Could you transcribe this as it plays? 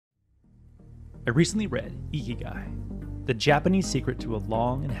I recently read Ikigai, The Japanese Secret to a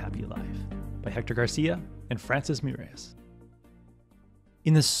Long and Happy Life by Héctor García and Francesc Miralles.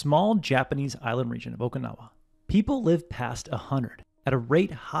 In the small Japanese island region of Okinawa, people live past 100 at a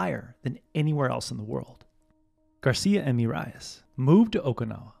rate higher than anywhere else in the world. García and Miralles moved to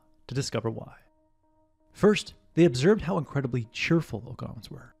Okinawa to discover why. First, they observed how incredibly cheerful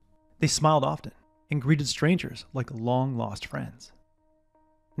Okinawans were. They smiled often and greeted strangers like long-lost friends.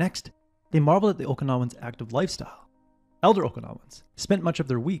 Next, they marveled at the Okinawans' active lifestyle. Elder Okinawans spent much of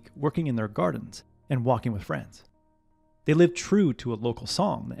their week working in their gardens and walking with friends. They lived true to a local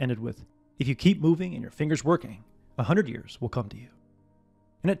song that ended with, "If you keep moving and your fingers working, 100 years will come to you."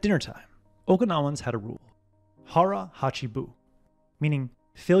 And at dinner time, Okinawans had a rule, hara hachibu, meaning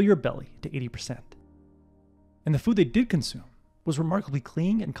fill your belly to 80%. And the food they did consume was remarkably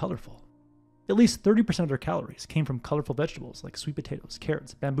clean and colorful. At least 30% of their calories came from colorful vegetables like sweet potatoes,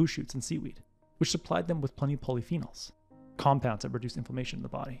 carrots, bamboo shoots, and seaweed, which supplied them with plenty of polyphenols, compounds that reduce inflammation in the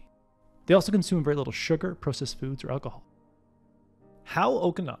body. They also consumed very little sugar, processed foods, or alcohol. How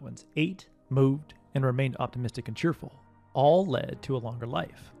Okinawans ate, moved, and remained optimistic and cheerful all led to a longer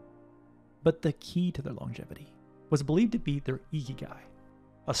life. But the key to their longevity was believed to be their Ikigai,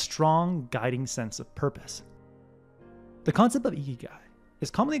 a strong guiding sense of purpose. The concept of Ikigai is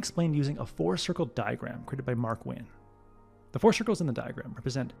commonly explained using a four-circle diagram created by Mark Wynn. The four circles in the diagram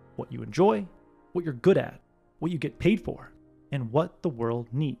represent what you enjoy, what you're good at, what you get paid for, and what the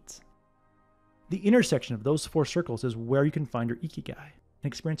world needs. The intersection of those four circles is where you can find your Ikigai and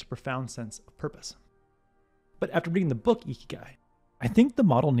experience a profound sense of purpose. But after reading the book Ikigai, I think the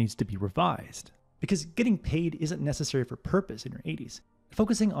model needs to be revised, because getting paid isn't necessary for purpose in your 80s.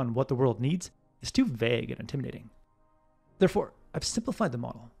 Focusing on what the world needs is too vague and intimidating. Therefore, I've simplified the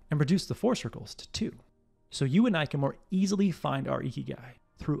model and reduced the four circles to two, so you and I can more easily find our Ikigai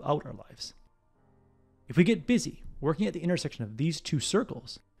throughout our lives. If we get busy working at the intersection of these two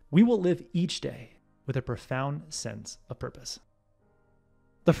circles, we will live each day with a profound sense of purpose.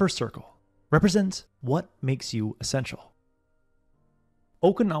 The first circle represents what makes you essential.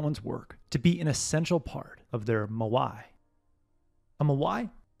 Okinawans work to be an essential part of their moai. A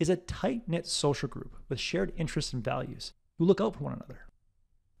moai is a tight-knit social group with shared interests and values who look out for one another.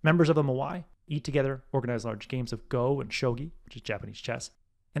 Members of the moai eat together, organize large games of go and shogi, which is Japanese chess,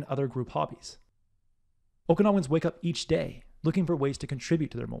 and other group hobbies. Okinawans wake up each day looking for ways to contribute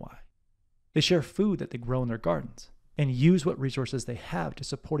to their moai. They share food that they grow in their gardens and use what resources they have to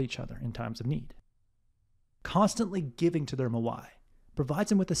support each other in times of need. Constantly giving to their moai provides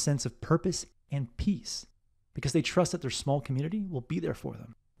them with a sense of purpose and peace because they trust that their small community will be there for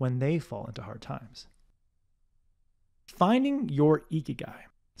them when they fall into hard times. Finding your Ikigai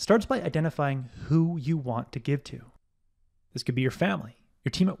starts by identifying who you want to give to. This could be your family, your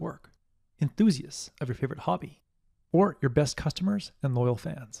team at work, enthusiasts of your favorite hobby, or your best customers and loyal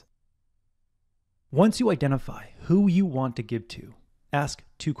fans. Once you identify who you want to give to, ask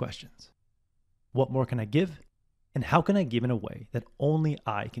two questions. What more can I give? And how can I give in a way that only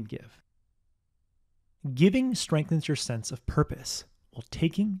I can give? Giving strengthens your sense of purpose, while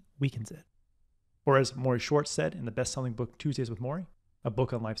taking weakens it. Or as Maury Schwartz said in the best-selling book Tuesdays with Maury, a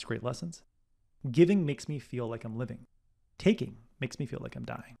book on life's great lessons, giving makes me feel like I'm living. Taking makes me feel like I'm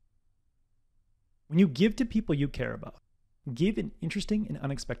dying. When you give to people you care about, give in interesting and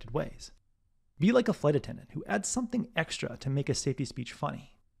unexpected ways. Be like a flight attendant who adds something extra to make a safety speech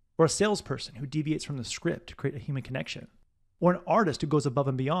funny, or a salesperson who deviates from the script to create a human connection, or an artist who goes above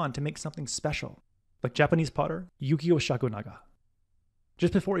and beyond to make something special, like Japanese potter Yukio Shakunaga.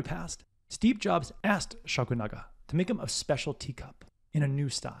 Just before he passed, Steve Jobs asked Shakunaga to make him a special teacup in a new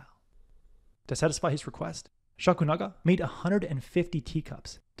style. To satisfy his request, Shakunaga made 150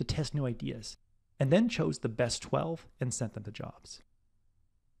 teacups to test new ideas, and then chose the best 12 and sent them to Jobs.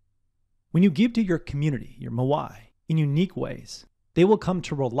 When you give to your community, your moai, in unique ways, they will come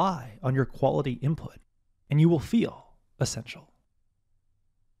to rely on your quality input, and you will feel essential.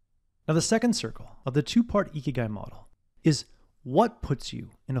 Now, the second circle of the two-part Ikigai model is what puts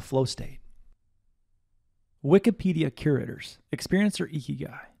you in a flow state. Wikipedia curators experience their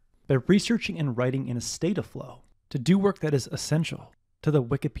Ikigai by researching and writing in a state of flow to do work that is essential to the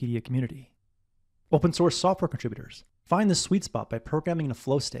Wikipedia community. Open source software contributors find the sweet spot by programming in a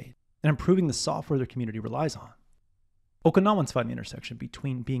flow state and improving the software their community relies on. Okinawans find the intersection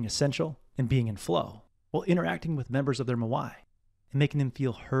between being essential and being in flow while interacting with members of their moai and making them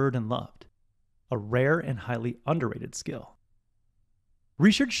feel heard and loved, a rare and highly underrated skill.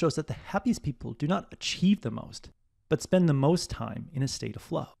 Research shows that the happiest people do not achieve the most, but spend the most time in a state of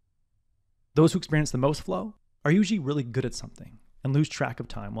flow. Those who experience the most flow are usually really good at something and lose track of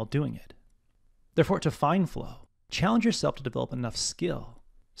time while doing it. Therefore, to find flow, challenge yourself to develop enough skill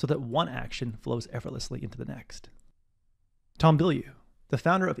so that one action flows effortlessly into the next. Tom Bilyeu, the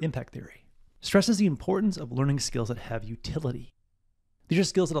founder of impact theory, stresses the importance of learning skills that have utility. These are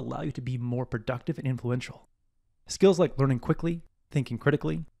skills that allow you to be more productive and influential. Skills like learning quickly, thinking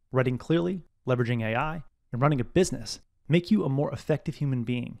critically, writing clearly, leveraging AI, and running a business make you a more effective human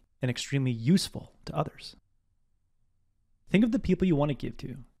being and extremely useful to others. Think of the people you want to give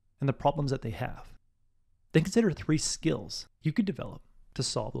to and the problems that they have. Then consider 3 skills you could develop to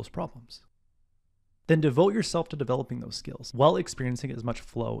solve those problems. Then devote yourself to developing those skills while experiencing as much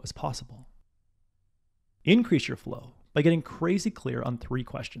flow as possible. Increase your flow by getting crazy clear on 3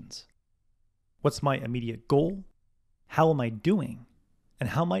 questions. What's my immediate goal? How am I doing? And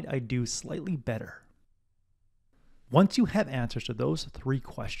how might I do slightly better? Once you have answers to those 3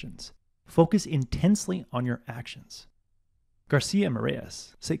 questions, focus intensely on your actions. García and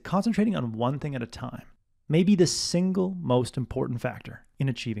Miralles say concentrating on one thing at a time may be the single most important factor in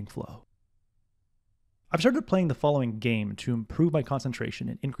achieving flow. I've started playing the following game to improve my concentration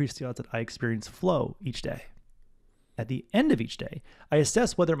and increase the odds that I experience flow each day. At the end of each day, I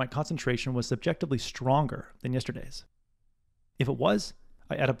assess whether my concentration was subjectively stronger than yesterday's. If it was,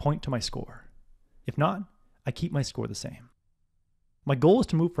 I add a point to my score. If not, I keep my score the same. My goal is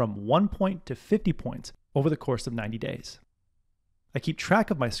to move from 1 point to 50 points over the course of 90 days. I keep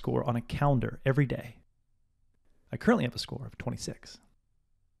track of my score on a calendar every day. I currently have a score of 26.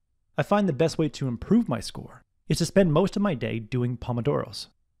 I find the best way to improve my score is to spend most of my day doing Pomodoros.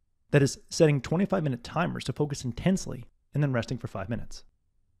 That is, setting 25-minute timers to focus intensely and then resting for 5 minutes.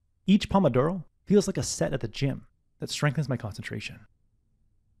 Each Pomodoro feels like a set at the gym that strengthens my concentration.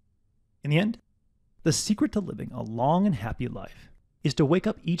 In the end, the secret to living a long and happy life is to wake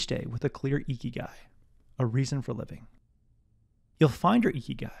up each day with a clear Ikigai, a reason for living. You'll find your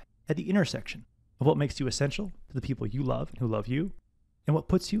Ikigai at the intersection of what makes you essential to the people you love and who love you, and what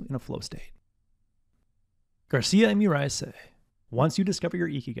puts you in a flow state. García and Miralles say, once you discover your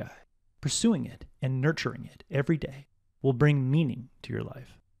Ikigai, pursuing it and nurturing it every day will bring meaning to your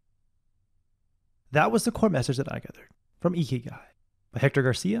life. That was the core message that I gathered from Ikigai by Héctor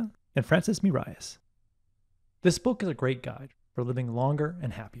García and Francesc Miralles. This book is a great guide for living longer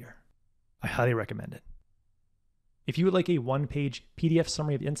and happier. I highly recommend it. If you would like a 1-page PDF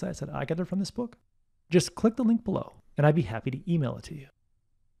summary of insights that I gathered from this book, just click the link below and I'd be happy to email it to you.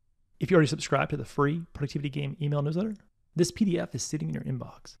 If you already subscribe to the free Productivity Game email newsletter, this PDF is sitting in your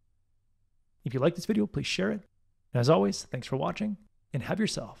inbox. If you like this video, please share it. And as always, thanks for watching and have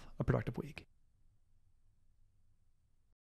yourself a productive week.